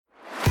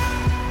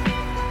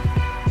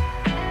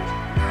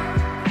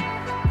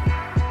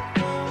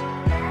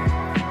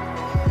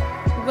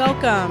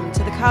Welcome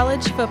to the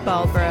College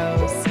Football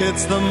Bros.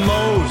 It's the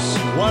most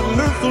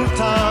wonderful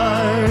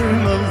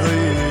time of the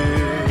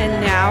year.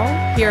 And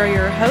now, here are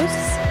your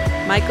hosts,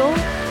 Michael,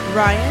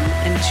 Ryan,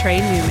 and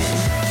Trey Newman.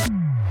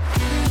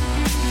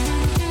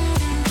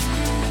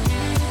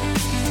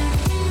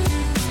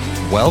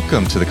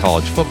 Welcome to the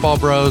College Football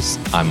Bros.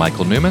 I'm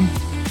Michael Newman.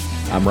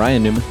 I'm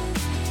Ryan Newman.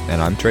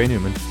 And I'm Trey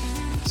Newman.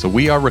 So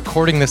we are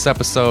recording this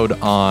episode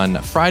on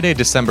Friday,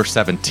 December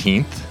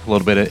 17th, a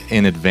little bit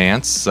in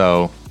advance.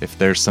 So if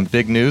there's some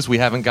big news we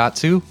haven't got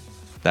to,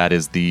 that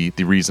is the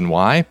reason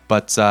why.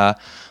 But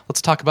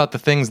let's talk about the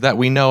things that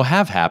we know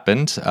have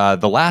happened.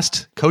 The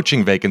last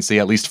coaching vacancy,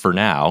 at least for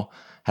now,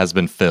 has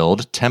been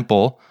filled.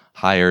 Temple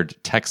hired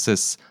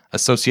Texas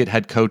associate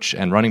head coach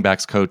and running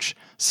backs coach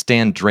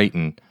Stan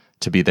Drayton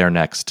to be their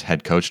next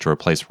head coach to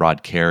replace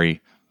Rod Carey.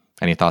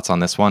 Any thoughts on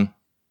this one?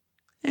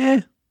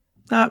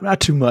 Not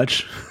too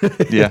much.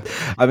 Yeah.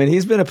 I mean,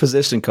 he's been a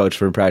position coach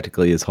for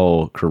practically his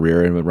whole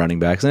career in running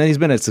backs, and he's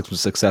been at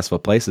successful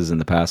places in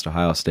the past,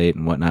 Ohio State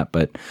and whatnot.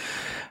 But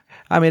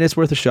I mean, it's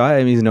worth a shot. I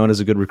mean, he's known as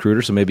a good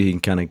recruiter, so maybe he can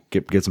kind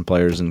of get some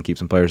players and keep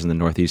some players in the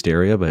Northeast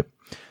area. But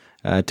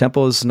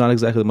Temple is not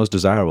exactly the most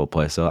desirable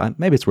place, so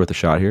maybe it's worth a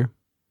shot here.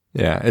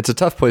 Yeah, it's a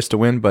tough place to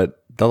win,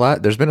 but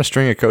there's been a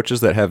string of coaches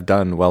that have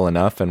done well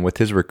enough, and with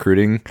his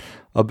recruiting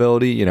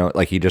ability,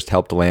 like he just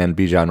helped land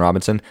Bijan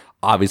Robinson.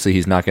 Obviously,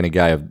 he's not going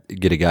to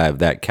get a guy of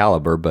that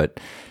caliber, but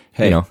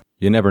hey,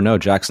 you never know.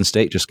 Jackson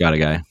State just got a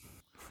guy.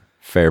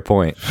 Fair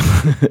point.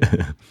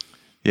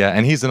 Yeah,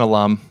 and he's an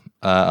alum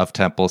of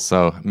Temple,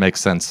 so it makes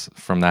sense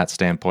from that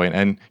standpoint.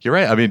 And you're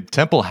right. I mean,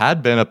 Temple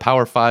had been a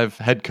Power 5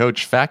 head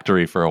coach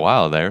factory for a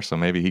while there, so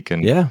maybe he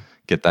can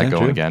get that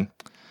going again.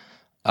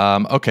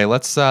 Okay,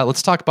 let's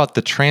talk about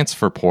the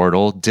transfer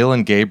portal.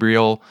 Dillon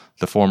Gabriel,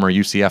 the former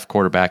UCF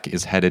quarterback,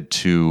 is headed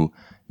to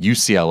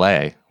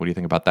UCLA. What do you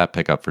think about that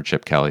pickup for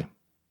Chip Kelly?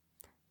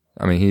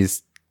 I mean,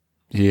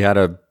 he had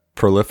a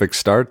prolific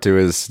start to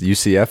his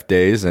UCF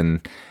days,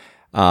 and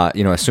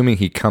assuming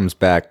he comes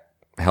back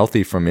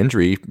healthy from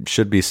injury,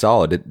 should be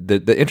solid.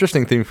 The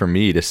interesting thing for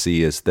me to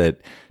see is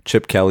that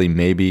Chip Kelly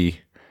may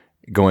be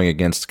going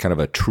against kind of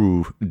a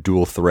true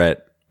dual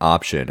threat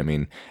option. I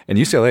mean, in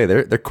UCLA,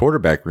 their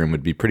quarterback room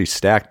would be pretty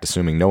stacked,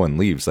 assuming no one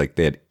leaves. Like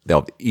they'll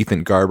have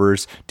Ethan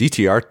Garbers.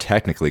 DTR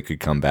technically could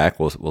come back.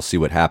 We'll see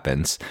what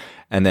happens.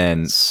 And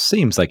then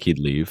seems like he'd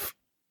leave.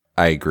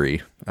 I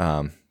agree.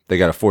 They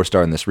got a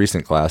 4-star in this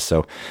recent class,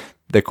 so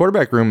the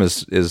quarterback room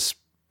is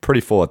pretty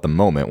full at the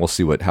moment. We'll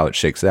see how it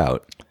shakes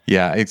out.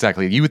 Yeah,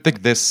 exactly. You would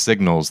think this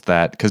signals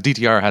that, because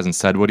DTR hasn't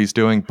said what he's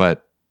doing,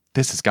 but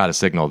this has got to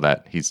signal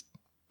that he's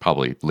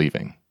probably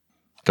leaving.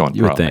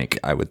 You would think.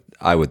 I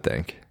would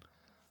think.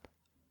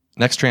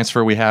 Next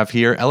transfer we have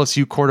here,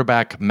 LSU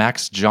quarterback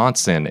Max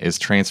Johnson is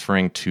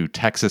transferring to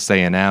Texas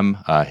A&M.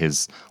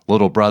 His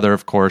little brother,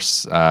 of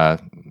course,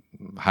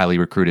 highly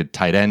recruited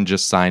tight end,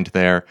 just signed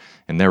there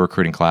in their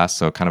recruiting class,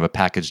 so kind of a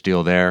package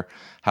deal there.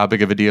 How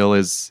big of a deal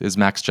is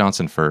Max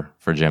Johnson for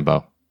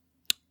Jimbo?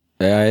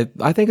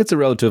 I think it's a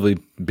relatively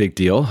big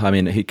deal. I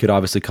mean, he could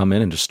obviously come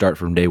in and just start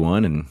from day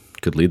one and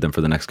could lead them for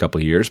the next couple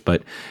of years,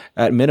 but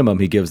at minimum,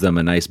 he gives them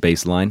a nice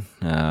baseline.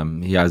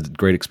 He has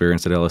great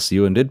experience at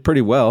LSU and did pretty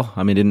well.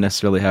 I mean, didn't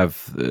necessarily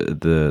have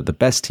the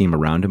best team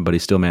around him, but he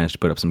still managed to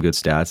put up some good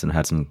stats and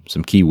had some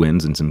key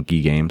wins in some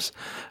key games.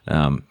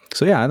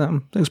 So yeah, I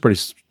think it's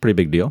pretty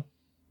big deal.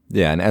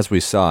 Yeah, and as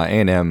we saw,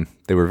 A&M,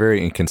 they were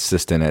very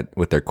inconsistent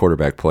with their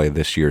quarterback play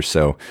this year,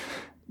 so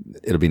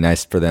it'll be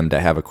nice for them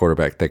to have a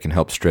quarterback that can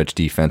help stretch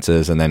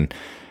defenses. And then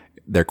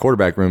their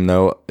quarterback room,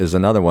 though, is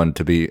another one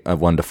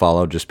to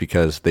follow, just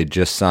because they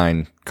just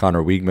signed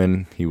Connor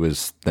Weigman. He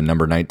was the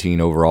number 19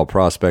 overall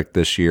prospect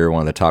this year,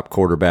 one of the top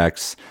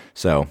quarterbacks.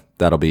 So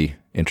that'll be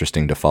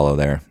interesting to follow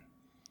there.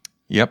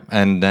 Yep,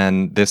 and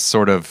then this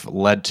sort of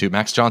led to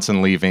Max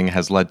Johnson leaving,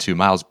 has led to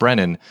Miles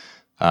Brennan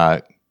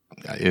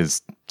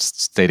is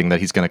stating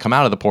that he's going to come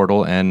out of the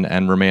portal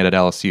and remain at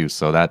LSU.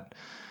 So that,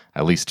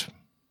 at least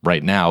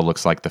right now,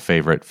 looks like the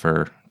favorite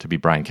to be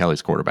Brian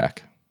Kelly's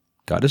quarterback.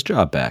 Got his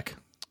job back.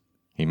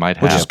 He might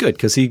have. Which is good,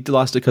 because he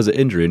lost it because of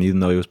injury, and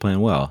even though he was playing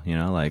well,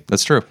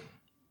 That's true.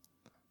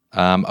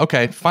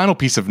 Okay, final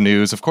piece of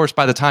news. Of course,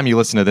 by the time you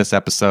listen to this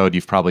episode,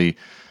 you've probably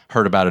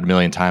heard about it a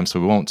million times, so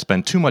we won't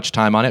spend too much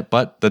time on it,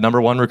 but the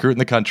number one recruit in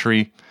the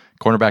country,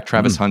 cornerback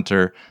Travis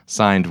Hunter,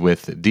 signed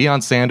with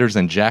Deion Sanders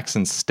and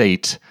Jackson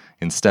State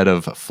instead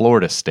of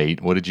Florida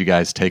State. What did you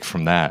guys take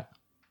from that?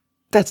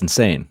 That's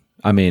insane.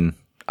 I mean,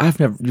 I've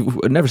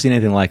never seen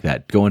anything like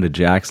that. Going to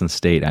Jackson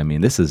State. I mean,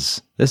 this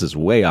is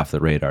way off the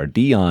radar.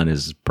 Deion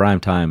is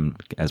prime time,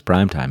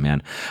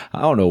 man.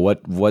 I don't know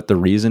what the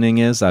reasoning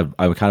is. I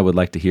kind of would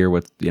like to hear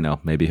what,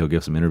 maybe he'll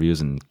give some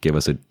interviews and give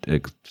us a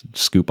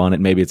scoop on it.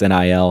 Maybe it's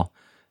NIL.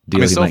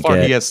 So far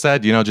he has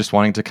said, just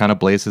wanting to kind of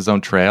blaze his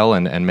own trail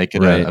and make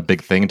it a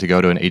big thing to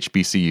go to an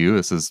HBCU.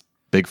 This is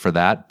big for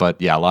that.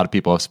 But yeah, a lot of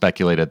people have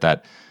speculated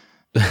that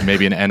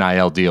maybe an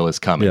NIL deal is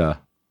coming.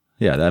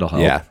 Yeah, that'll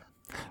help. Yeah.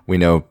 We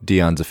know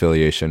Deion's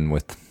affiliation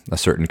with a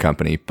certain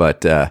company,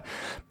 but yeah,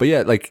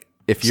 like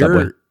if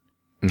you're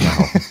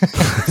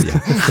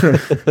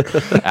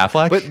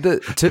Affleck? But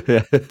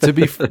to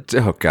be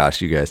oh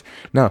gosh, you guys.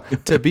 No,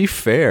 to be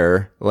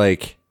fair,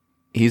 like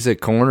he's a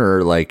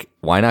corner. Like,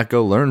 why not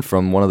go learn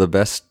from one of the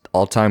best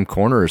all-time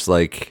corners?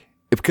 Like,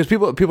 because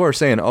people are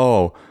saying,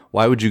 oh,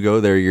 why would you go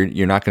there?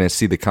 You're not going to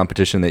see the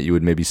competition that you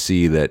would maybe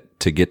see that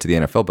to get to the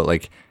NFL. But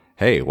like,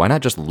 hey, why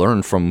not just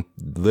learn from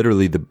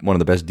literally one of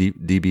the best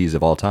DBs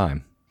of all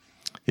time?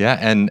 Yeah,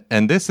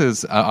 and this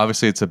is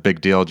obviously it's a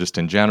big deal just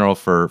in general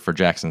for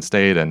Jackson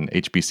State and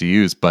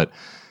HBCUs, but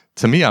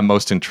to me, I'm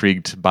most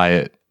intrigued by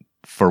it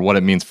for what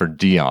it means for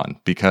Deion,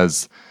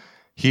 because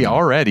they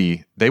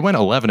went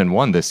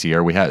 11-1 this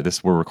year.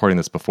 We're recording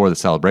this before the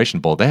Celebration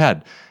Bowl. They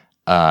had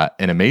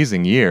an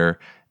amazing year,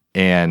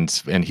 and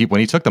when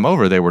he took them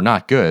over, they were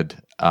not good.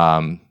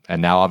 And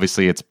now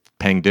obviously it's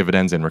paying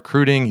dividends in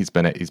recruiting. He's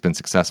been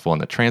successful in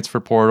the transfer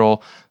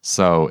portal.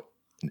 So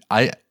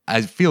I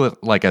feel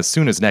like as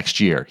soon as next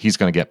year, he's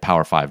going to get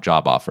Power 5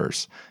 job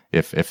offers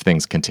if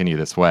things continue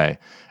this way.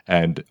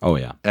 And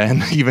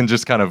and even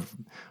just kind of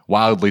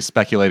wildly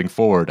speculating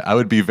forward, I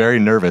would be very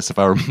nervous if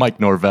I were Mike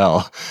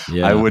Norvell.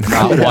 Yeah. I would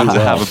not want to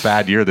have a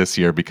bad year this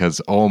year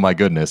because, oh my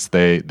goodness,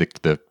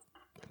 the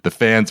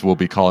fans will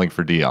be calling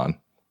for Deion.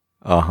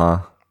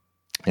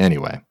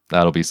 Anyway,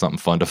 that'll be something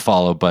fun to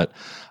follow. But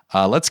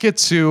let's get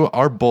to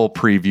our bowl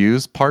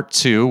previews. Part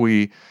 2,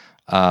 we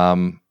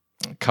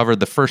covered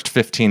the first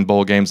 15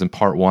 bowl games in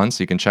part 1,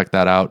 so you can check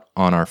that out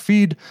on our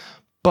feed.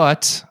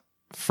 But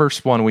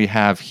first one we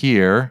have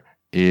here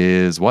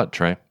is what,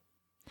 Trey?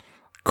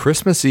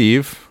 Christmas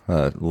Eve,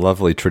 a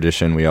lovely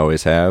tradition we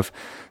always have,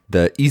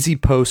 the Easy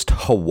Post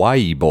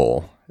Hawaii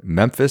Bowl.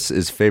 Memphis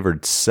is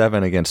favored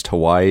 7 against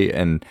Hawaii,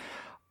 and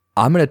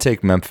I'm going to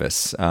take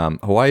Memphis.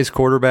 Hawaii's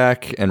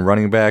quarterback and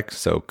running back,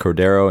 so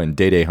Cordero and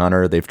Day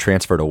Hunter, they've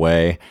transferred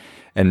away.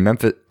 And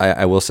Memphis,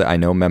 I will say, I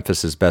know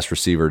Memphis's best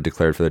receiver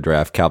declared for the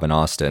draft, Calvin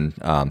Austin,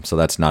 so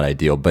that's not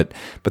ideal. But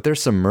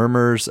there's some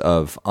murmurs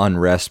of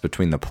unrest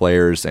between the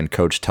players and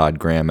Coach Todd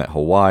Graham at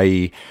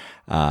Hawaii.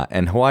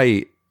 And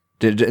Hawaii,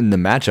 in the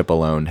matchup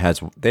alone,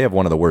 they have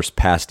one of the worst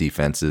pass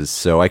defenses.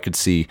 So I could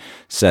see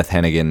Seth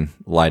Hennigan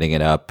lighting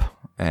it up,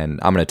 and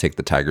I'm going to take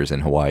the Tigers in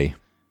Hawaii.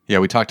 Yeah,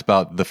 we talked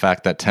about the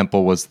fact that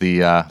Temple was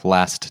the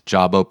last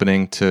job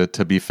opening to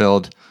be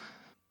filled.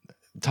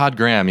 Todd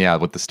Graham, yeah,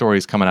 with the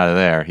stories coming out of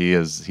there,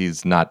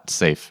 he's not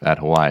safe at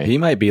Hawaii. He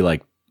might be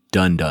like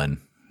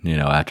done,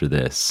 after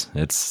this.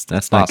 That's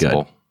not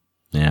possible.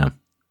 Good. Yeah.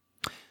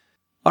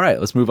 All right,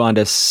 let's move on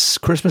to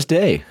Christmas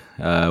Day.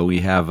 We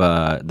have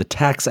the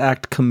Tax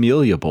Act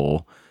Camellia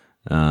Bowl.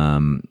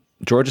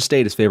 Georgia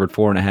State is favored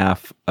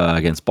 4.5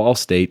 against Ball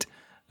State.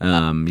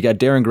 You got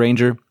Darren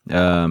Granger.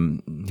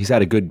 He's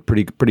had a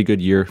pretty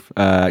good year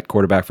at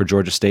quarterback for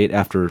Georgia State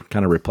after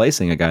kind of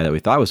replacing a guy that we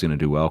thought was going to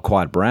do well,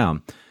 Quad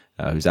Brown,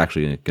 who's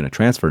actually going to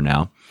transfer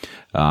now.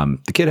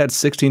 The kid had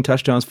 16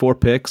 touchdowns, 4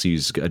 picks.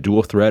 He's a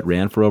dual threat,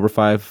 ran for over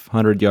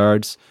 500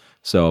 yards.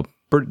 So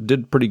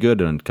did pretty good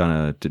and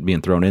kind of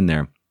being thrown in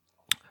there.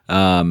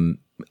 On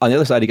the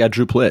other side, you got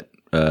Drew Plitt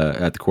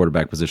at the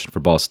quarterback position for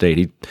Ball State.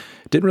 He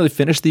didn't really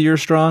finish the year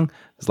strong.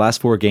 His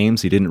last 4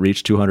 games, he didn't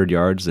reach 200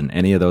 yards in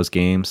any of those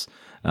games.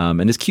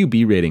 And his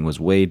QB rating was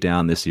way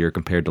down this year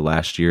compared to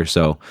last year.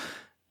 So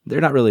they're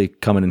not really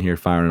coming in here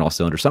firing on all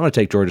cylinders. So I'm going to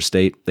take Georgia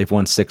State. They've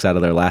won 6 out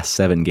of their last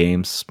 7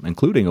 games,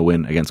 including a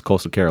win against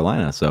Coastal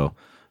Carolina. So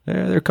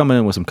they're coming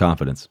in with some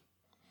confidence.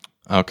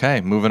 Okay,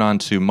 moving on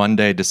to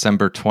Monday,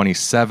 December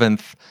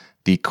 27th,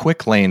 the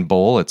Quick Lane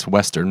Bowl. It's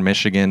Western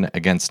Michigan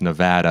against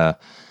Nevada.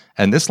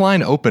 And this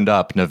line opened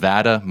up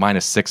Nevada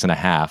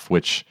 -6.5,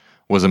 which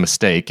was a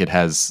mistake. It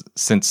has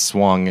since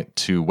swung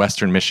to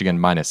Western Michigan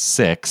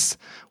 -6,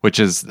 which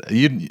is,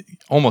 you'd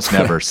almost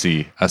never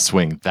see a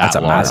swing that That's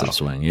a long. massive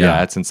swing,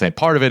 yeah. It's insane.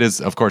 Part of it is,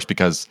 of course,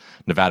 because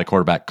Nevada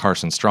quarterback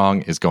Carson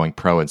Strong is going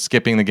pro and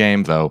skipping the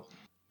game, though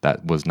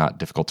that was not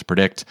difficult to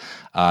predict.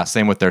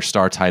 Same with their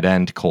star tight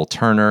end, Cole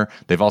Turner.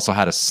 They've also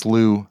had a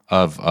slew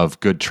of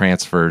good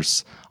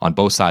transfers on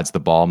both sides of the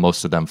ball,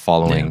 most of them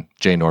following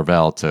Jay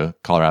Norvell to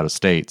Colorado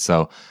State.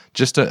 So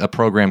just a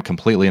program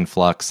completely in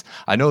flux.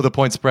 I know the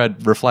point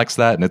spread reflects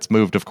that, and it's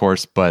moved, of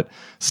course, but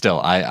still,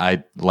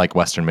 I like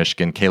Western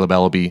Michigan. Caleb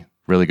Ellaby,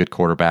 really good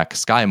quarterback.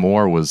 Sky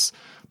Moore was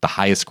the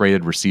highest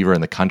graded receiver in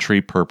the country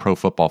per Pro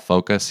Football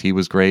Focus. He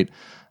was great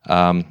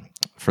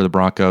for the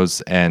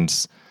Broncos,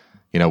 and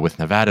with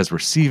Nevada's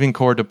receiving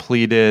core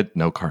depleted,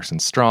 no Carson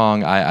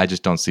Strong, I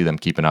just don't see them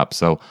keeping up.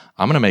 So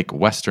I'm going to make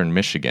Western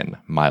Michigan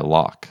my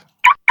lock.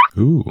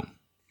 Ooh.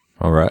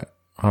 All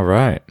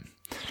right.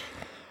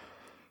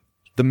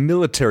 The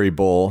Military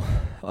Bowl,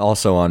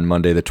 also on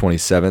Monday the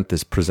 27th,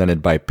 is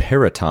presented by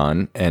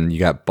Peraton, and you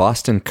got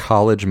Boston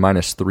College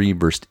 -3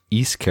 versus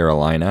East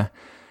Carolina.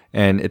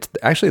 And it's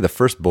actually the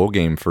first bowl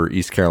game for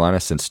East Carolina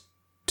since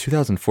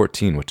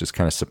 2014, which is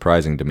kind of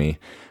surprising to me.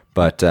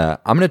 But I'm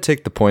going to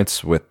take the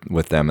points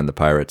with them and the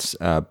Pirates.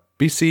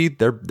 BC,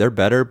 they're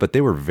better, but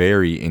they were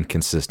very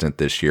inconsistent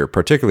this year,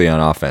 particularly on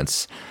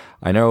offense.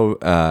 I know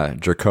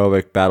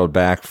Dracovic battled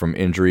back from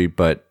injury,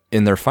 but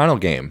in their final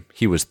game,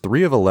 he was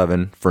 3 of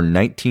 11 for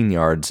 19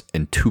 yards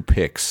and 2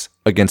 picks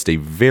against a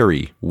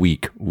very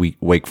weak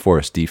Wake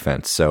Forest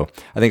defense. So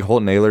I think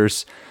Holton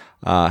Ahlers,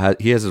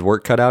 he has his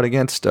work cut out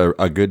against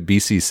a good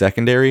BC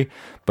secondary.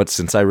 But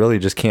since I really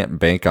just can't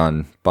bank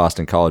on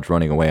Boston College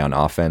running away on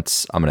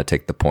offense, I'm going to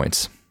take the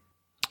points.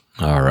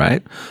 All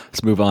right.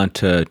 Let's move on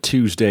to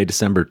Tuesday,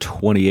 December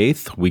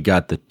 28th. We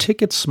got the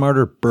Ticket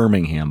Smarter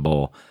Birmingham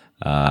Bowl.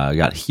 We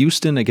got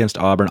Houston against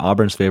Auburn.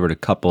 Auburn's favored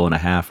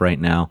 1.5 right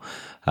now.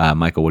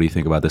 Michael, what do you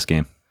think about this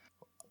game?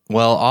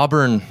 Well,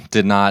 Auburn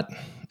did not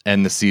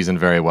end the season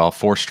very well.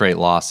 4 straight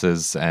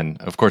losses.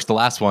 And, of course, the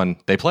last one,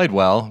 they played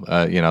well.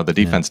 The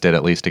defense did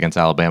at least against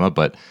Alabama,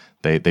 but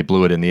they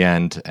blew it in the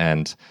end.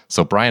 And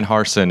so Brian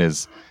Harsin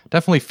is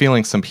definitely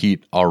feeling some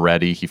heat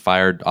already. He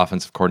fired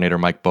offensive coordinator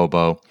Mike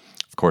Bobo.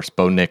 Of course,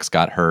 Bo Nix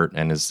got hurt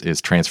and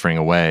is transferring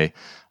away.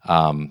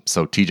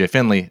 So TJ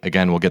Finley,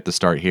 again, will get the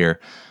start here.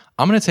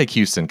 I'm going to take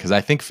Houston because I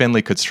think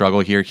Finley could struggle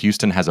here.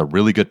 Houston has a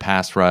really good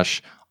pass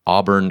rush.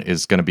 Auburn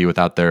is going to be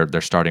without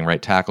their starting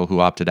right tackle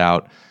who opted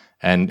out.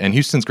 And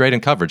Houston's great in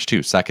coverage,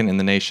 too. Second in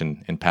the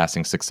nation in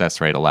passing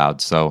success rate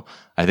allowed. So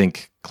I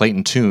think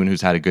Clayton Tune,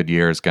 who's had a good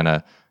year, is going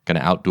to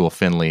outduel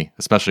Finley,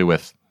 especially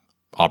with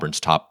Auburn's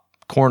top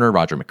corner.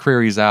 Roger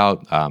McCreary's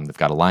out. They've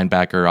got a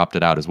linebacker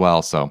opted out as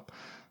well. So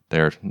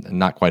they're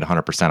not quite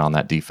 100% on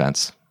that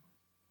defense.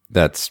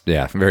 That's,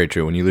 very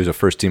true. When you lose a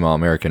first-team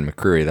All-American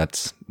McCreary,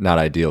 that's not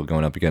ideal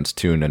going up against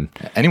Tune. And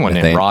anyone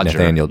named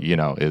Roger,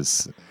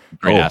 is a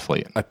great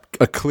athlete.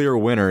 A clear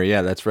winner.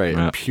 Yeah, that's right.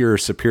 Yeah. A pure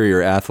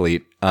superior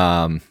athlete.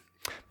 But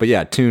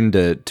yeah, Tune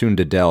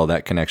to Dell,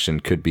 that connection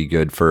could be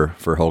good for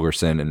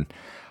Holgorsen. And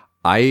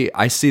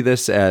I see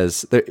this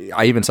as,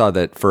 I even saw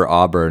that for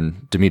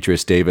Auburn,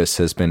 Demetrius Davis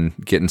has been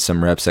getting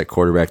some reps at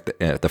quarterback.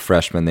 The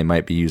freshman, they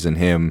might be using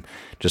him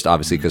just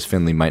obviously because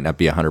Finley might not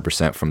be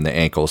 100% from the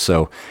ankle.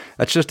 So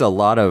that's just a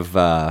lot of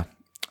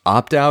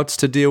opt-outs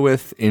to deal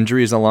with,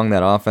 injuries along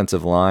that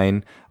offensive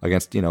line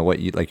against, like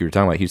you were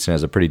talking about, Houston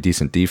has a pretty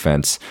decent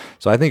defense.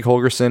 So I think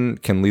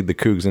Holgorsen can lead the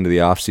Cougs into the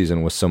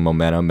offseason with some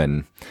momentum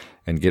and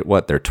get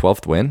their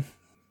 12th win?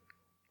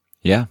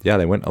 Yeah,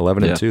 they went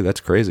 11-2.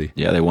 That's crazy.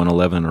 Yeah, they won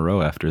 11 in a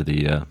row after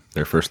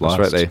their first loss.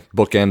 That's right. They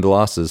bookend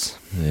losses.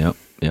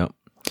 Yep.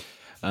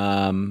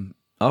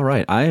 All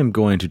right, I am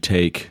going to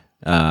take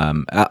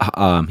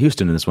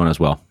Houston in this one as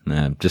well.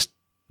 Just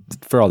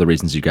for all the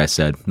reasons you guys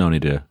said. No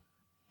need to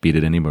beat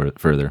it any more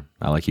further.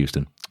 I like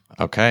Houston.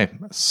 Okay,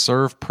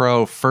 Serve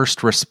Pro First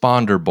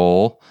Responder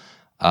Bowl.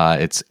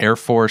 It's Air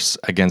Force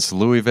against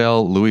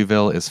Louisville.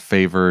 Louisville is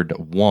favored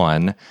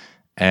 1,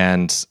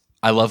 and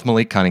I love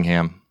Malik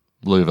Cunningham,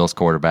 Louisville's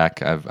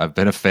quarterback. I've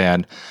been a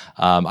fan.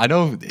 I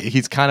know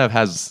he's kind of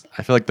has.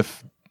 I feel like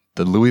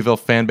the Louisville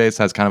fan base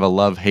has kind of a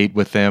love-hate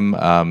with him.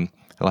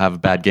 He'll have a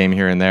bad game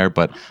here and there,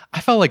 but I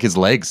felt like his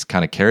legs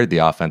kind of carried the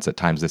offense at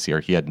times this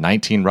year. He had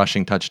 19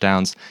 rushing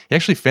touchdowns. He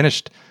actually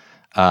finished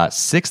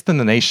 6th in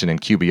the nation in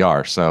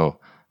QBR, so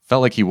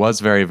felt like he was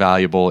very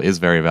valuable. Is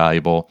very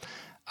valuable.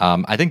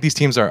 I think these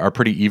teams are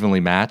pretty evenly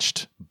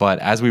matched, but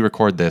as we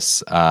record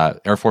this,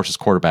 Air Force's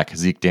quarterback,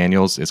 Zeke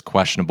Daniels, is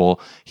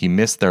questionable. He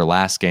missed their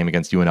last game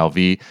against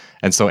UNLV,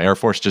 and so Air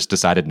Force just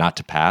decided not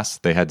to pass.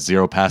 They had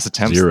 0 pass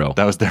attempts.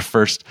 That was their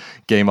first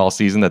game all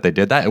season that they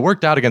did that. It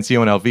worked out against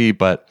UNLV,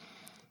 but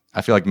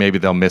I feel like maybe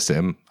they'll miss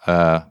him,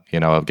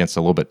 against a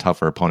little bit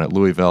tougher opponent,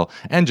 Louisville,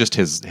 and just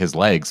his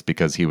legs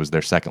because he was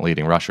their second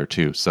leading rusher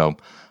too. So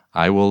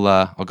I'll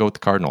go with the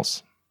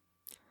Cardinals.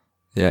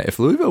 Yeah, if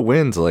Louisville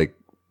wins,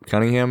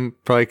 Cunningham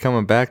probably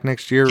coming back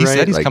next year, he right? He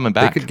said he's coming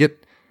back. They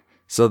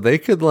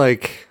could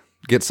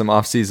get some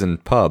off-season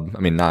pub.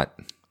 I mean, not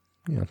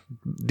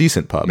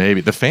decent pub.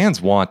 Maybe the fans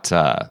want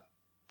I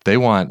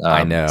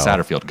know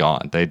Satterfield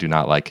gone. They do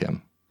not like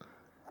him.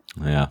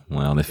 Yeah,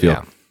 well, they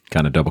feel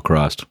kind of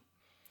double-crossed.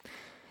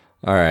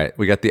 All right,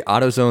 we got the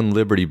AutoZone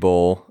Liberty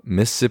Bowl.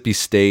 Mississippi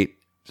State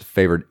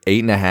favored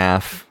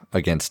 8.5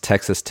 against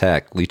Texas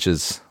Tech.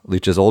 Leach's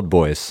old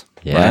boys.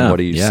 Yeah, Ryan, what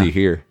do you see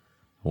here?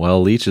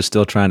 Well, Leach is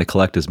still trying to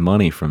collect his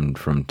money from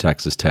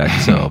Texas Tech,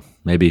 so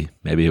maybe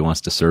he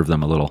wants to serve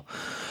them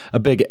a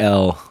big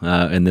L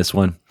in this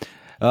one.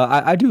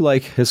 I do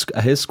like his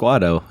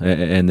squad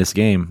in this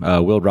game.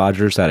 Will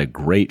Rogers had a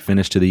great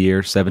finish to the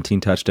year,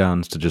 17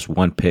 touchdowns to just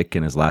 1 pick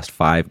in his last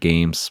 5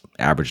 games,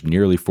 averaged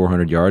nearly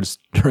 400 yards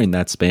during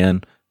that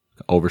span,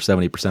 over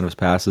 70% of his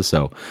passes.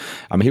 So,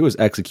 I mean, he was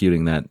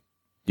executing that,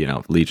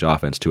 Leach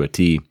offense to a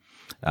T.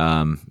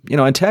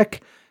 And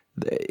Tech,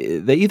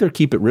 they either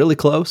keep it really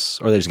close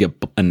or they just get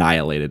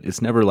annihilated.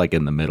 It's never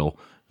in the middle.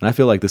 And I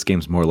feel like this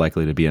game's more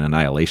likely to be an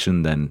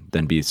annihilation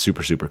than be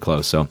super, super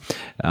close. So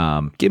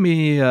give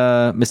me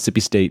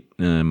Mississippi State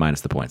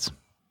minus the points.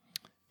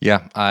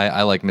 Yeah,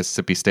 I like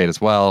Mississippi State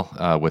as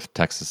well, with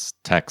Texas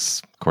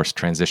Tech's, of course,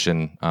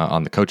 transition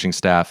on the coaching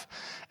staff.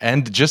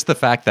 And just the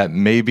fact that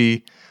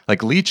maybe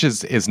Leach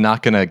is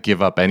not going to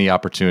give up any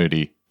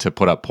opportunity to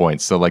put up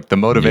points. So the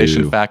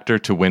motivation factor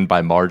to win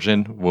by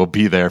margin will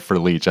be there for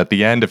Leach. At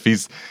the end, if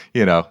he's,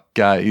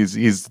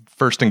 he's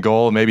first and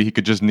goal, maybe he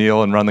could just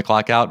kneel and run the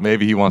clock out.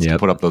 Maybe he wants to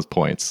put up those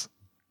points.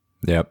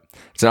 Yep.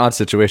 It's an odd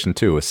situation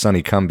too with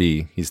Sonny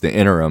Cumbie. He's the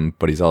interim,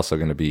 but he's also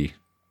going to be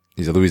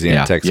He's a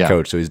Louisiana Tech's Yeah.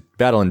 coach, so he's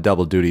battling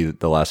double duty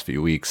the last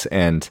few weeks.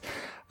 And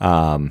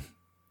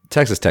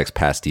Texas Tech's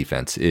pass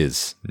defense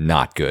is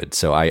not good,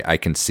 so I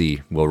can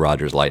see Will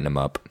Rogers lighting them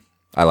up.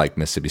 I like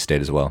Mississippi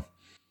State as well.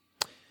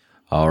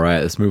 All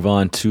right, let's move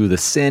on to the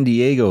San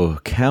Diego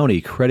County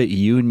Credit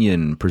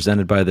Union,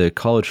 presented by the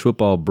College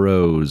Football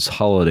Bros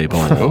Holiday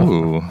Bowl.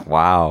 Ooh.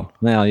 Wow.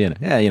 Well,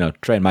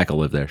 Trey and Michael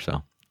live there,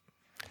 so.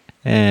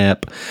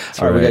 Yep.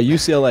 All right, we got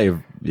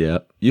UCLA. Yeah,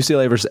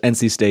 UCLA versus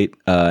NC State.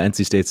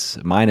 NC State's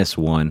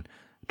 -1.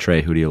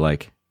 Trey, who do you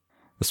like?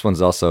 This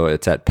one's also,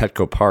 it's at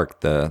Petco Park,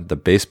 the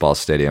baseball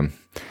stadium.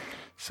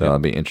 So that'll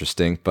be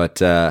interesting.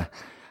 But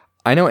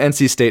I know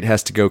NC State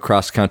has to go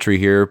cross country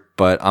here,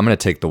 but I'm going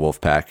to take the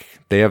Wolfpack.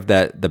 They have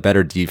the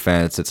better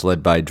defense. It's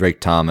led by Drake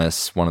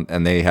Thomas,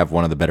 and they have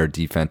one of the better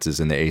defenses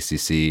in the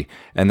ACC.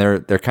 And they're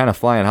kind of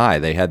flying high.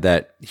 They had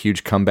that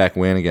huge comeback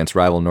win against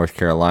rival North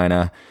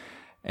Carolina.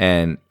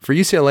 And for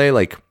UCLA,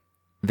 like,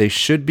 they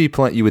should be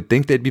playing. You would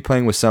think they'd be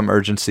playing with some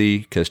urgency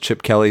because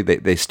Chip Kelly,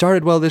 they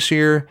started well this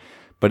year,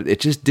 but it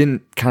just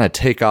didn't kind of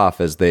take off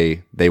as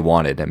they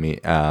wanted. I mean,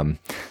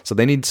 so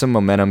they need some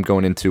momentum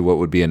going into what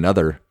would be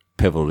another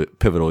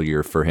pivotal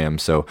year for him.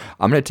 So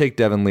I'm going to take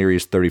Devin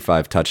Leary's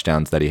 35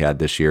 touchdowns that he had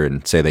this year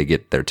and say they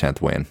get their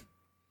 10th win.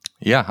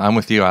 Yeah, I'm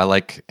with you. I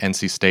like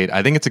NC State.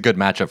 I think it's a good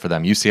matchup for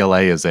them.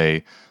 UCLA is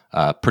a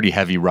pretty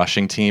heavy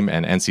rushing team,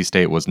 and NC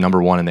State was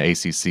number 1 in the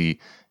ACC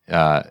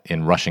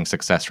in rushing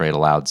success rate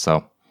allowed. So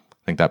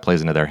I think that plays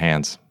into their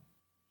hands.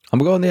 I'm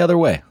going the other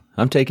way.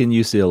 I'm taking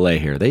UCLA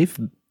here. They've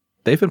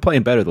been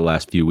playing better the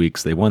last few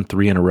weeks. They won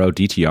 3 in a row.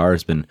 DTR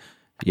has been,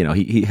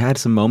 he had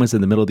some moments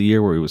in the middle of the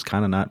year where he was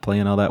kind of not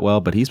playing all that well,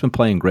 but he's been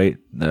playing great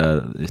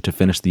to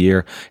finish the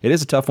year. It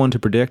is a tough one to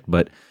predict,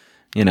 but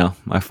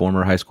my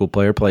former high school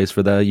player plays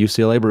for the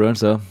UCLA Bruins,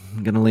 so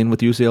I'm going to lean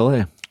with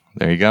UCLA.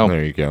 There you go.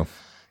 There you go.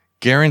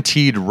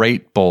 Guaranteed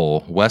Rate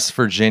Bowl, West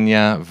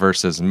Virginia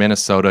versus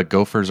Minnesota.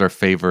 Gophers are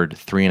favored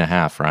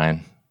 3.5,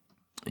 Ryan.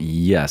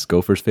 Yes,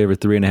 Gophers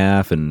favored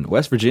 3.5, and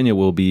West Virginia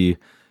will be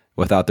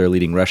without their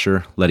leading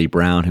rusher, Letty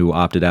Brown, who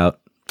opted out.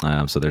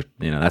 So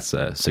that's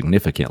a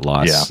significant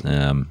loss.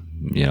 Yeah.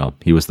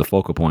 He was the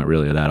focal point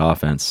really of that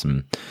offense,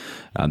 and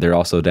they're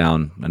also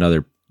down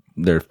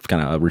their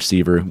kind of a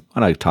receiver,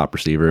 not a top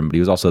receiver, but he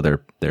was also their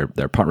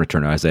punt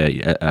returner,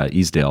 Isaiah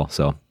Easdale.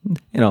 So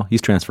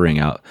he's transferring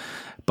out,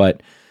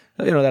 but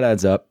that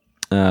adds up.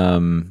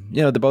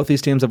 Both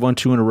these teams have won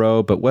 2 in a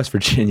row, but West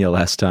Virginia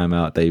last time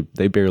out, they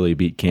barely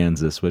beat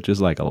Kansas, which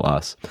is like a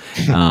loss.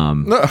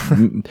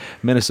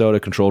 Minnesota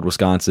controlled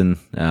Wisconsin.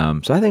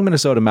 So I think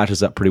Minnesota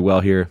matches up pretty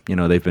well here.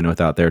 They've been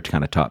without their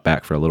kind of top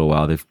back for a little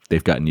while.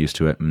 They've gotten used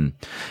to it. And,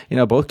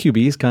 both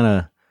QBs kind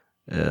of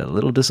a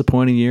little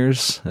disappointing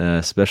years,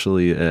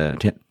 especially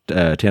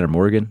Tanner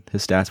Morgan.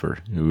 His stats were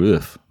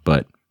oof,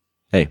 but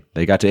hey,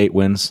 they got to 8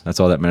 wins. That's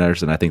all that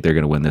matters, and I think they're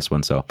going to win this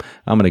one. So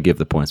I'm going to give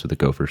the points with the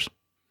Gophers.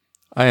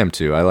 I am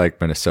too. I like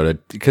Minnesota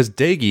because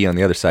Daigie on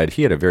the other side,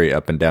 he had a very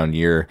up and down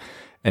year,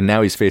 and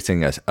now he's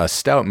facing a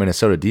stout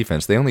Minnesota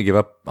defense. They only give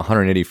up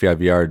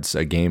 185 yards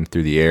a game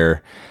through the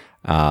air,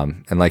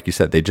 and like you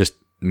said,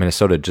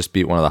 Minnesota just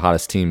beat one of the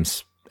hottest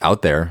teams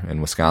out there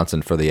in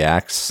Wisconsin for the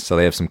Axe, so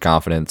they have some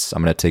confidence.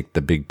 I'm going to take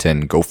the Big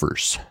Ten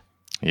Gophers.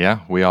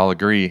 Yeah, we all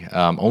agree.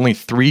 Only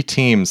 3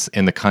 teams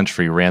in the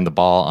country ran the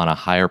ball on a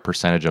higher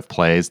percentage of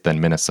plays than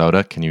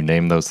Minnesota. Can you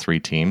name those 3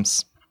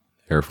 teams?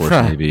 Air Force,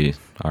 Navy,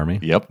 Army.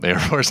 Yep, Air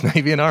Force,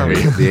 Navy, and Army.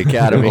 The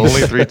Academy.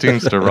 Only 3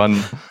 teams to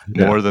run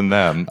more than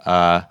them.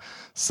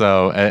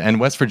 And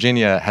West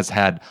Virginia has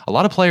had a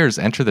lot of players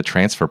enter the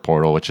transfer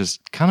portal, which has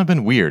kind of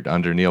been weird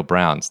under Neil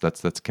Brown.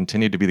 That's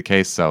continued to be the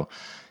case. So,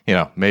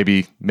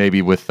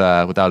 maybe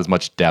without as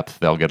much depth,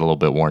 they'll get a little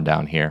bit worn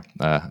down here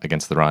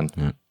against the run.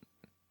 Yeah.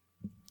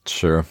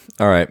 Sure.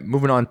 All right.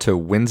 Moving on to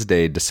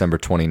Wednesday, December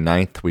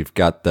 29th, we've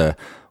got the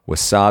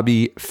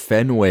Wasabi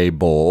Fenway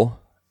Bowl.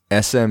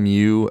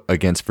 SMU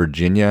against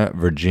Virginia.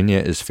 Virginia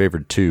is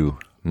favored 2.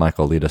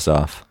 Michael, lead us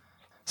off.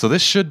 So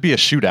this should be a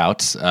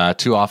shootout.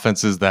 2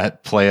 offenses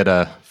that play at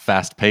a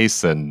fast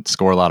pace and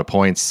score a lot of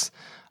points.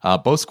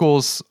 Both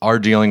schools are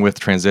dealing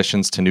with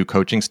transitions to new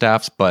coaching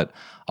staffs, but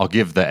I'll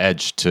give the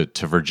edge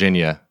to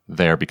Virginia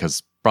there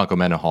because Bronco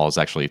Mendenhall is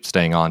actually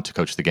staying on to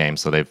coach the game,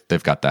 so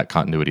they've got that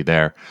continuity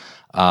there.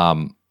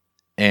 I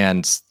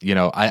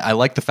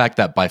like the fact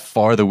that by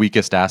far the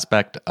weakest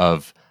aspect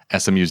of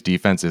SMU's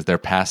defense is their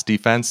pass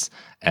defense,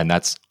 and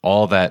that's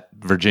all that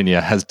Virginia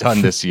has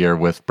done this year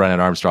with Brennan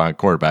Armstrong at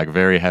quarterback.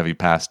 Very heavy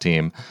pass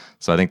team,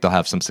 so I think they'll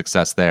have some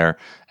success there.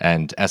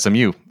 And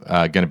SMU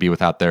going to be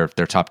without their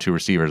top 2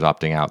 receivers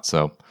opting out,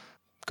 so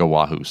go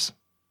Wahoos.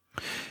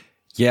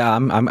 Yeah,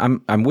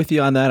 I'm with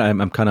you on that.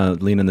 I'm kind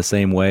of leaning the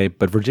same way,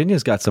 but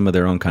Virginia's got some of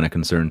their own kind of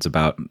concerns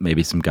about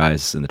maybe some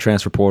guys in the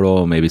transfer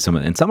portal, maybe some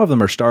of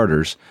them are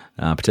starters,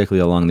 particularly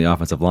along the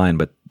offensive line.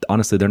 But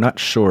honestly, they're not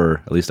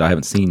sure. At least I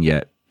haven't seen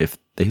yet if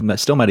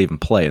still might even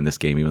play in this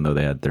game, even though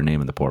they had their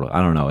name in the portal.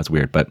 I don't know. It's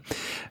weird. But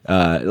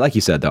like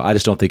you said, though, I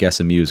just don't think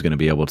SMU is going to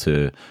be able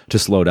to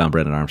slow down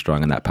Brennan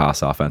Armstrong in that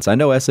pass offense. I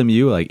know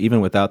SMU, like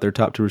even without their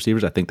top two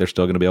receivers, I think they're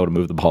still going to be able to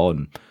move the ball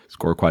and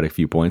score quite a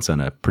few points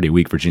on a pretty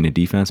weak Virginia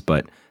defense,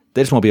 but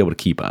they just won't be able to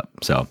keep up.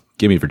 So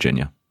give me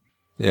Virginia.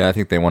 Yeah, I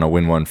think they want to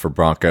win one for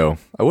Bronco.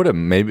 I would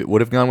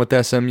have gone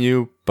with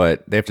SMU,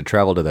 but they have to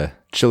travel to the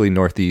chilly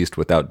Northeast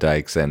without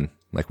Dykes and,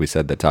 like we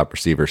said, the top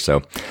receiver. So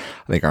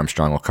I think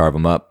Armstrong will carve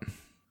them up.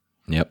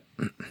 Yep.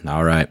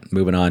 All right.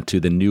 Moving on to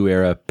the New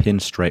Era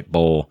Pinstripe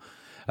Bowl.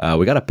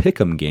 We got a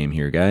pick'em game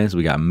here, guys.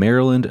 We got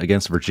Maryland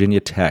against Virginia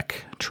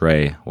Tech.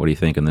 Trey, what do you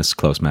think in this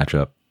close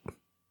matchup?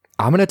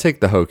 I'm going to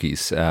take the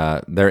Hokies.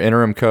 Their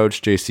interim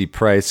coach, J.C.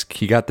 Price,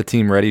 he got the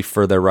team ready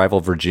for their rival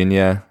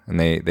Virginia, and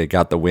they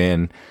got the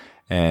win.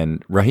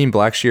 And Raheem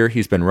Blackshear,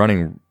 he's been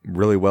running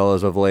really well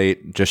as of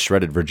late, just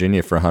shredded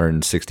Virginia for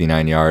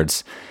 169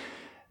 yards.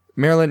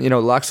 Maryland,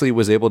 Loxley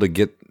was able to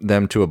get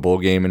them to a bowl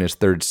game in his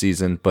third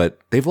season, but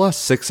they've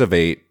lost 6 of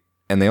 8,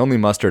 and they only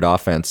mustered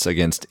offense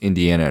against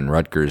Indiana and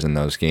Rutgers in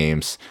those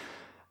games.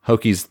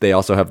 Hokies, they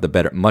also have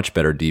the much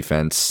better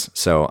defense,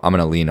 so I'm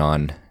going to lean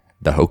on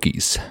the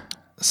Hokies.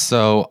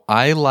 So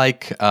I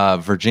like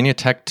Virginia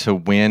Tech to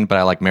win, but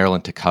I like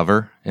Maryland to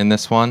cover in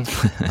this one.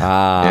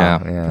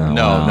 Yeah.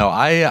 No,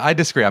 I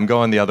disagree. I'm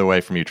going the other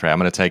way from you, Trey. I'm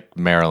going to take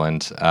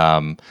Maryland.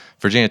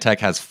 Virginia Tech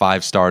has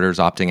 5 starters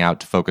opting out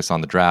to focus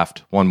on the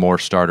draft, 1 more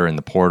starter in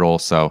the portal,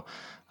 so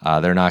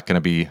they're not going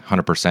to be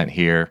 100%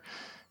 here.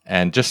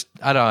 And just,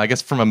 I don't know, I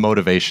guess from a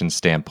motivation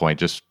standpoint,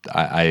 just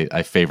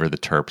I favor the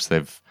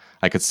Terps.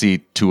 I could see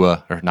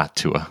Talia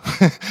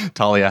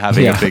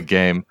having a big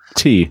game.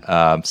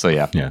 I'll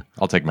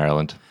take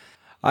Maryland.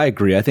 I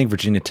agree. I think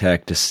Virginia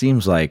Tech just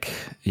seems like,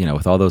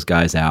 with all those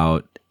guys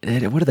out,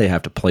 what do they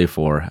have to play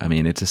for? I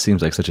mean, it just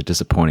seems like such a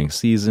disappointing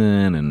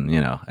season, and,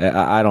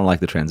 I don't like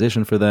the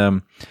transition for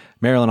them.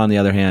 Maryland, on the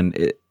other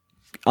hand,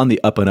 on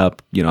the up and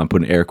up, I'm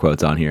putting air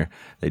quotes on here.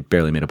 They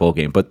barely made a bowl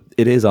game, but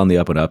it is on the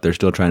up and up. They're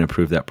still trying to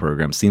improve that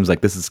program. Seems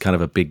like this is kind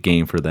of a big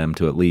game for them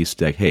to at least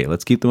hey,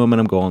 let's keep the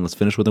momentum going. Let's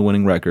finish with a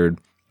winning record,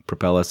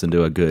 propel us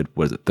into a good,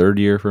 third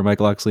year for Mike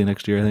Loxley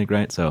next year, I think,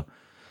 right? So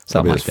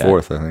something like that.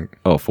 4th, I think.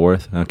 Oh,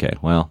 4th? Okay,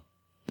 well,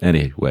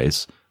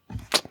 anyways.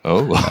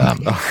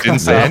 Didn't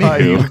say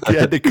anything. You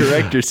had to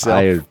correct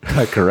yourself.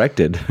 I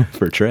corrected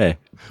for Trey.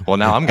 Well,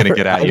 now I'm going to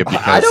get at you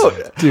because...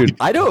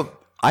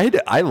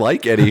 I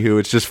like anywho.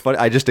 It's just funny.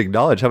 I just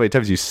acknowledge how many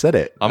times you said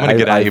it. I'm going to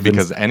get at you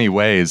because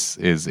anyways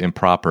is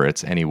improper.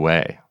 It's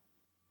anyway.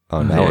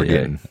 Oh, now we're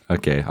getting...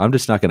 Okay, I'm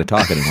just not going to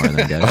talk anymore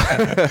then, guys.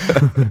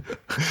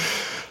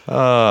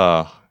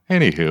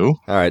 Anywho.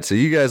 All right, so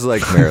you guys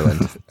like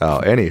Maryland.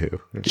 Anywho.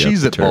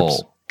 Cheez-It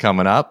Bowl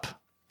coming up.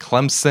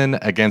 Clemson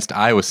against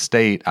Iowa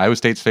State. Iowa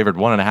State's favored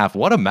 1.5.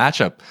 What a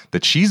matchup the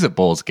Cheez-It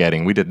Bowl's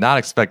getting. We did not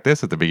expect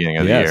this at the beginning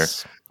of the year.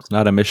 It's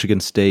not a Michigan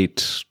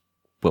State...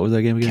 What was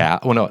that game again? No.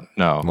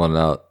 Well,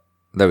 no.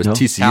 That was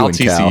TCU Cal, and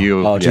Cal.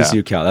 TCU. Oh,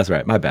 TCU Cal. That's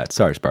right. My bad.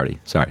 Sorry, Sparty.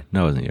 Sorry.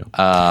 No, it wasn't you.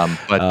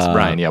 But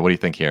Ryan, what do you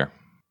think here?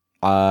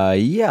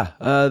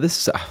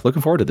 This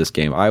looking forward to this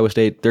game. Iowa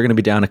State, they're going to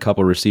be down a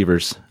couple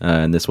receivers,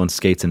 and this one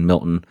Skates and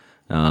Milton,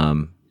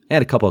 and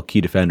a couple of key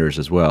defenders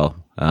as well.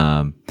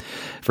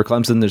 For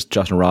Clemson, there's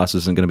Justin Ross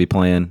isn't going to be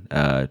playing.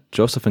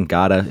 Joseph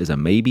Ngata is a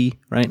maybe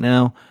right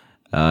now.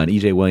 And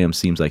EJ Williams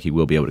seems like he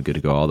will be able to good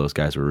to go. All those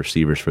guys were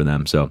receivers for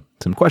them. So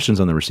some questions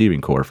on the receiving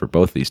core for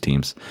both these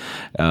teams.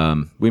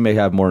 We may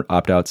have more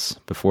opt-outs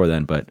before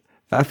then, but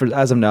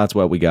as of now, it's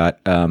what we got.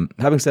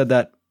 Having said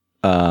that,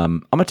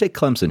 I'm going to take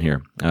Clemson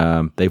here.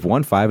 They've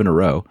won 5 in a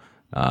row,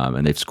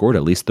 and they've scored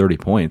at least 30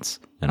 points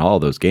in all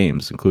of those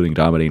games, including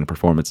dominating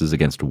performances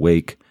against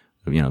Wake,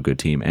 good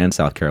team, and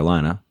South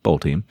Carolina, bowl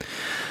team.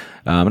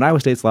 And Iowa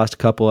State's lost a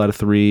couple out of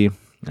 3.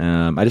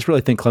 I just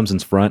really think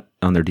Clemson's front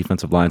on their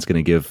defensive line is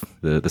going to give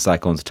the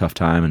Cyclones a tough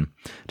time, and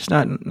just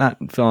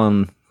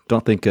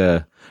don't think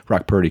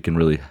Brock Purdy can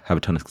really have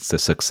a ton of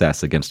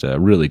success against a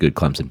really good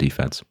Clemson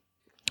defense.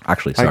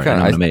 Actually, sorry,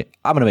 I'm going to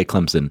make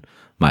Clemson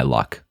my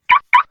lock.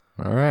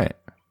 All right.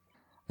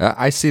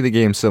 I see the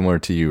game similar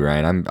to you,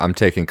 Ryan. I'm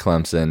taking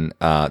Clemson.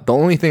 The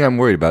only thing I'm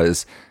worried about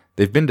is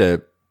they've been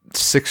to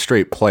 6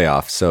 straight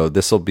playoffs, so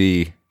this will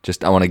be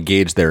just, I want to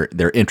gauge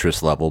their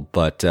interest level,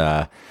 but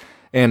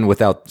and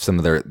without some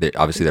of their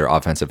obviously their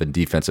offensive and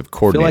defensive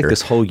coordinator. I feel like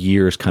this whole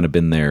year has kind of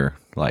been their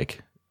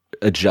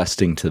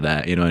adjusting to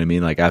that. You know what I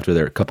mean? Like after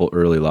their couple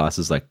early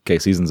losses, okay,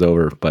 season's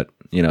over, but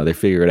they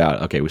figure it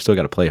out. Okay, we still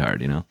got to play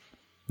hard.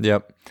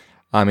 Yep.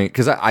 I mean,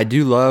 because I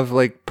do love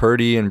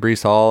Purdy and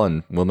Breece Hall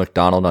and Will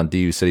McDonald on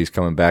D, who said he's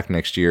coming back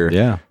next year.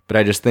 Yeah. But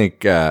I just think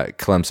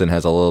Clemson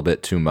has a little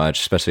bit too much,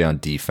 especially on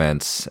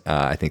defense.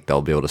 I think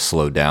they'll be able to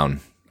slow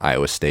down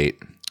Iowa State.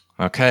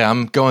 Okay,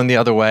 I'm going the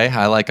other way.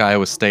 I like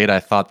Iowa State. I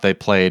thought they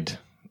played,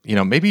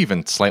 maybe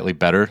even slightly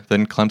better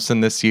than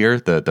Clemson this year.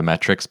 The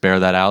metrics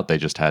bear that out. They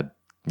just had,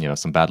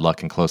 some bad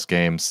luck in close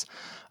games.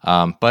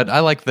 But I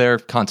like their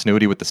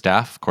continuity with the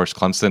staff. Of course,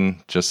 Clemson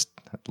just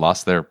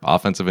lost their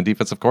offensive and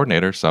defensive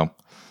coordinator. So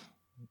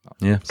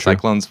yeah,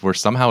 Cyclones were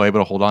somehow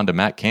able to hold on to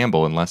Matt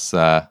Campbell unless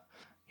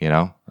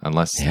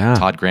unless Yeah.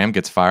 Todd Graham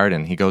gets fired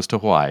and he goes to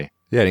Hawaii.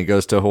 Yeah, and he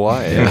goes to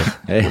Hawaii. Yeah.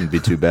 Hey. Wouldn't be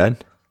too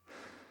bad.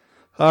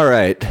 All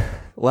right.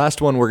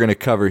 Last one we're going to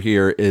cover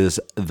here is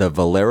the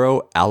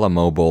Valero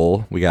Alamo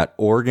Bowl. We got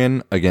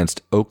Oregon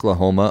against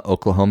Oklahoma.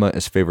 Oklahoma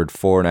is favored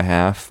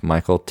 4.5.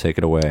 Michael, take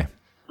it away.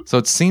 So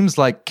it seems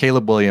like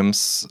Caleb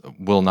Williams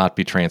will not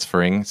be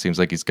transferring. It seems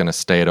like he's going to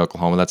stay at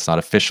Oklahoma. That's not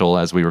official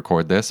as we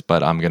record this,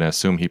 but I'm going to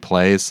assume he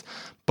plays.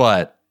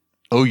 But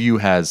OU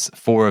has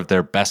 4 of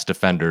their best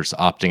defenders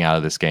opting out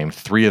of this game,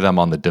 3 of them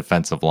on the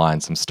defensive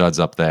line, some studs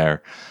up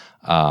there,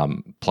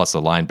 plus a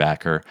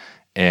linebacker.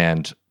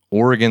 And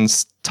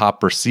Oregon's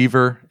top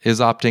receiver is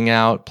opting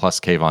out, plus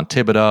Kayvon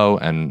Thibodeau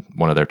and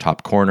one of their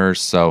top corners.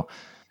 So,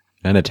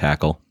 And a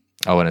tackle.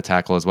 and a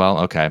tackle as well.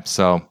 Okay,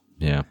 so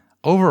Yeah.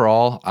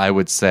 overall, I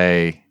would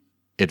say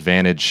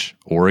advantage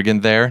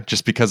Oregon there,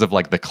 just because of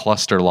like the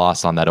cluster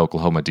loss on that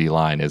Oklahoma D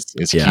line is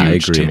Yeah, I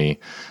huge to agree. me.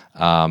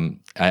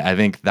 I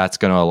think that's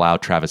going to allow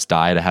Travis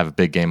Dye to have a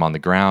big game on the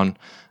ground.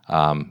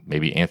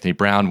 Maybe Anthony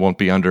Brown won't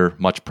be under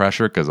much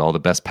pressure because all the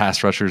best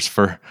pass rushers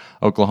for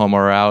Oklahoma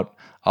are out.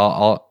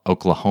 All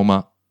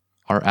Oklahoma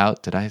are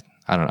out. I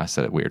don't know. I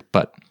said it weird,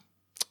 but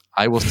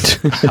I will.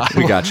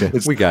 We got you.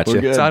 We got you.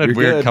 It sounded You're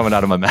weird good. coming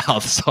out of my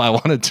mouth, so I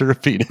wanted to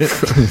repeat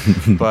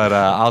it. But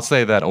I'll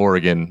say that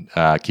Oregon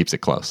keeps it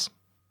close.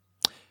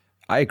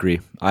 I agree.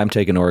 I'm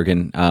taking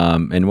Oregon.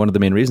 And one of the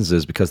main reasons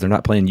is because they're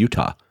not playing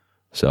Utah.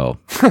 So,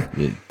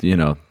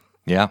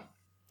 Yeah.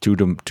 two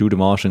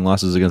demolishing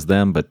losses against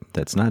them, but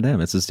that's not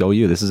them. It's just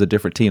OU. This is a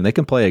different team. They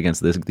can play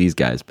against these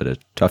guys, but a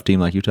tough team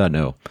like Utah,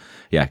 no.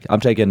 Yeah, I'm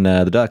taking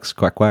the Ducks.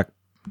 Quack, quack.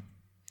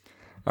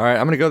 All right,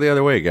 I'm going to go the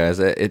other way, guys.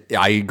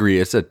 I agree.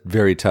 It's a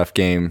very tough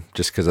game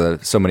just because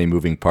of so many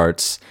moving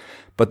parts.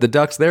 But the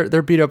Ducks,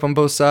 they're beat up on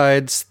both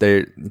sides.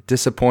 They're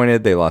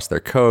disappointed. They lost their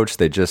coach.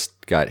 They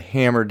just got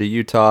hammered to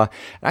Utah.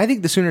 And I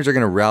think the Sooners are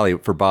going to rally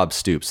for Bob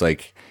Stoops.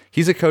 Like,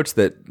 he's a coach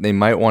that they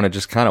might want to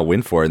just kind of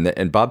win for.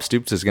 And Bob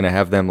Stoops is going to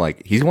have them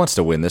like, he wants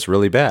to win this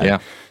really bad. Yeah.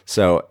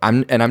 So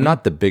I'm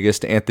not the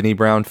biggest Anthony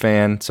Brown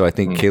fan. So I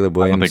think Caleb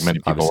I don't Williams, think many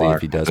people obviously, are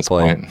if he at does this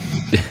play,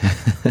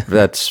 point.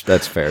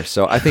 that's fair.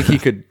 So I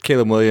think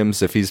Caleb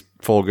Williams, if he's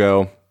full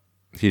go,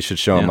 he should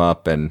show him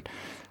up. And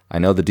I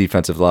know the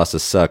defensive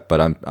losses suck, but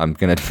I'm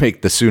going to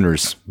make the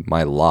Sooners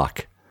my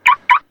lock.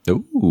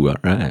 Ooh, all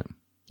right.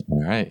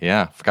 All right.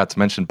 Yeah. Forgot to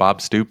mention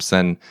Bob Stoops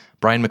and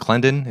Brian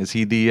McClendon. Is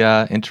he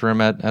the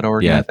interim at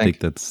Oregon? Yeah, I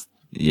think.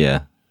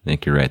 I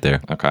think you're right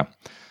there. Okay.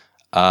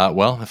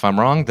 Well, if I'm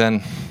wrong,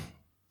 then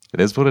it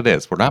is what it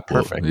is. We're not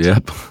perfect.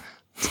 Yep.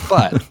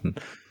 But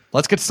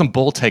let's get to some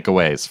bowl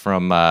takeaways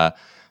from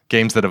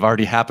games that have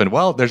already happened.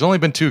 Well, there's only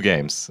been 2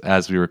 games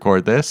as we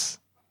record this.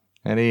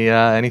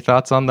 Any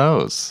thoughts on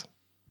those?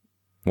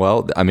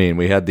 Well, I mean,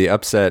 we had the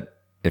upset,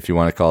 if you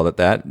want to call it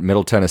that.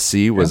 Middle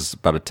Tennessee was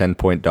about a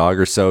 10-point dog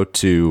or so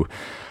to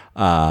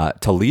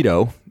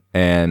Toledo,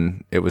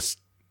 and it was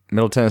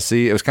Middle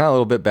Tennessee. It was kind of a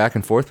little bit back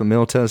and forth, but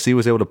Middle Tennessee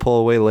was able to pull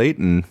away late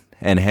and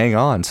hang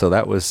on. So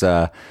that was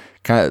kind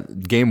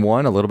of game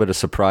 1, a little bit of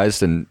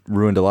surprise and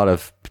ruined a lot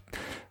of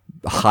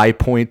high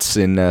points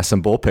in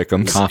some bowl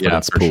pick'ems.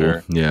 Confidence for pool.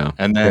 sure. Yeah.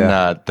 And then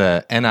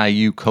the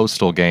NIU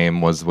Coastal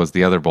game was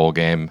the other bowl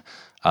game.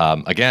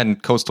 Again,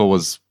 Coastal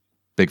was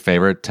big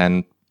favorite,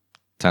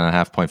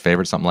 10.5 point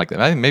favorite, something like that.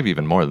 I think maybe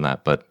even more than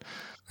that, but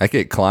I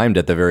think it climbed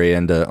at the very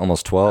end,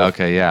 almost 12.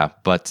 okay, yeah.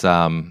 But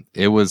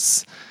it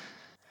was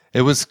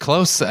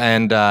close,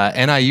 and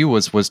NIU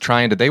was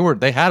trying to.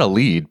 They had a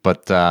lead,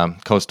 but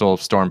Coastal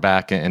stormed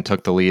back and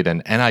took the lead,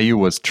 and NIU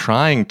was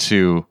trying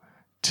to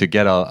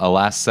get a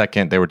last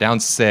second. They were down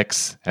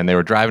 6, and they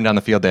were driving down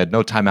the field. They had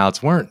no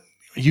timeouts, weren't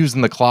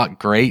using the clock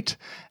great,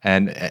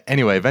 and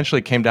anyway, eventually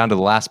it came down to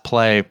the last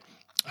play,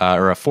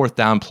 or a 4th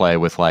down play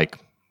with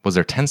was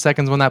there 10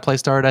 seconds when that play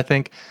started? I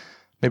think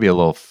maybe a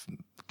little.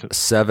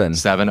 7.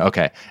 7,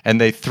 okay.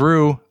 And they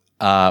threw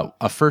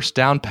a first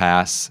down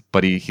pass,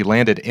 but he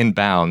landed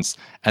inbounds,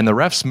 and the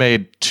refs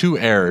made 2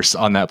 errors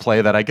on that play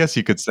that I guess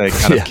you could say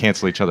kind of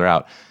cancel each other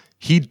out.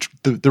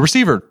 The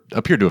receiver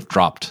appeared to have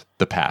dropped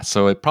the pass,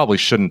 so it probably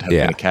shouldn't have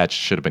been a catch.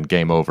 Should have been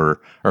game over,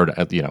 or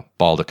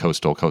ball to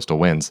Coastal. Coastal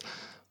wins,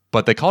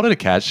 but they called it a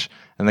catch,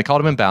 and they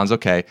called him inbounds.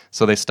 Okay,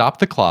 so they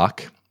stopped the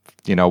clock,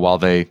 while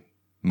they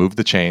moved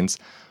the chains,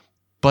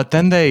 but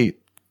then the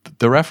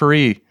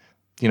referee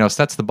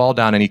sets the ball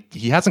down, and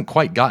he hasn't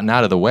quite gotten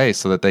out of the way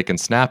so that they can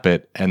snap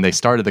it, and they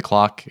started the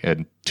clock at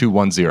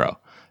 2-1-0.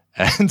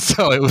 And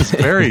so it was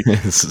very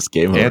This is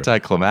game over.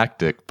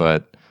 anticlimactic,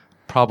 but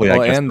probably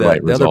I guess and the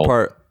right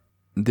result.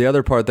 the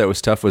other part that was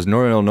tough was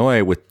Northern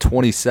Illinois with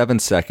 27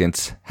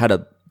 seconds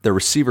the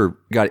receiver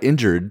got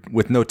injured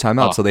with no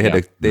timeout, so they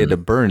had to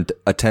burn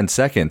 10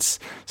 seconds.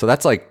 So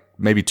that's like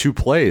maybe 2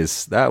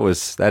 plays. That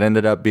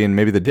ended up being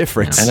maybe the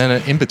difference. And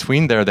then in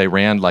between there, they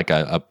ran like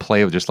a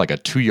play of just like a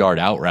 2-yard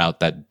out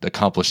route that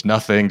accomplished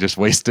nothing, just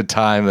wasted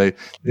time.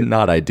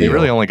 Not They ideal.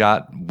 really only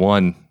got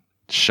 1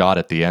 shot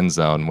at the end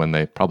zone when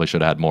they probably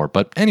should have had more.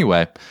 But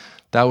anyway,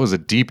 that was a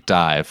deep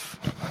dive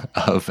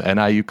of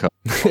NIU.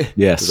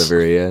 Yes. to the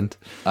very end.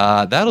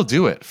 That'll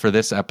do it for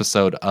this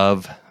episode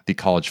of the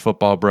College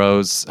Football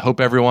Bros. Hope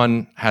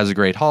everyone has a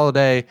great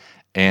holiday,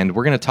 and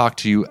we're going to talk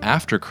to you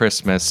after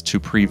Christmas to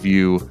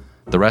preview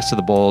the rest of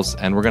the bowls,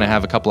 and we're going to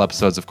have a couple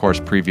episodes, of course,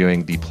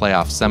 previewing the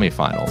playoff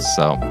semifinals.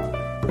 So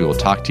we will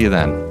talk to you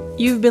then.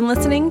 You've been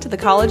listening to the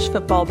College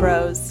Football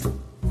Bros.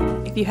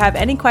 If you have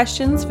any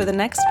questions for the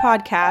next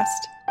podcast,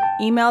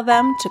 email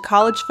them to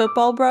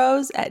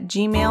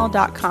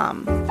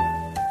collegefootballbros@gmail.com.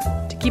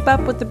 To keep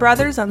up with the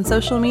brothers on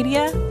social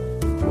media,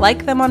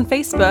 like them on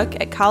Facebook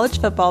at College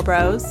Football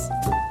Bros,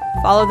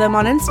 follow them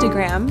on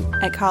Instagram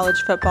at College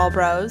Football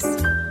Bros,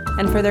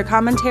 and for their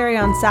commentary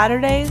on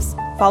Saturdays,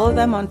 follow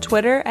them on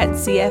Twitter at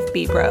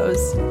CFB Bros.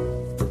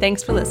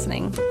 Thanks for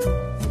listening.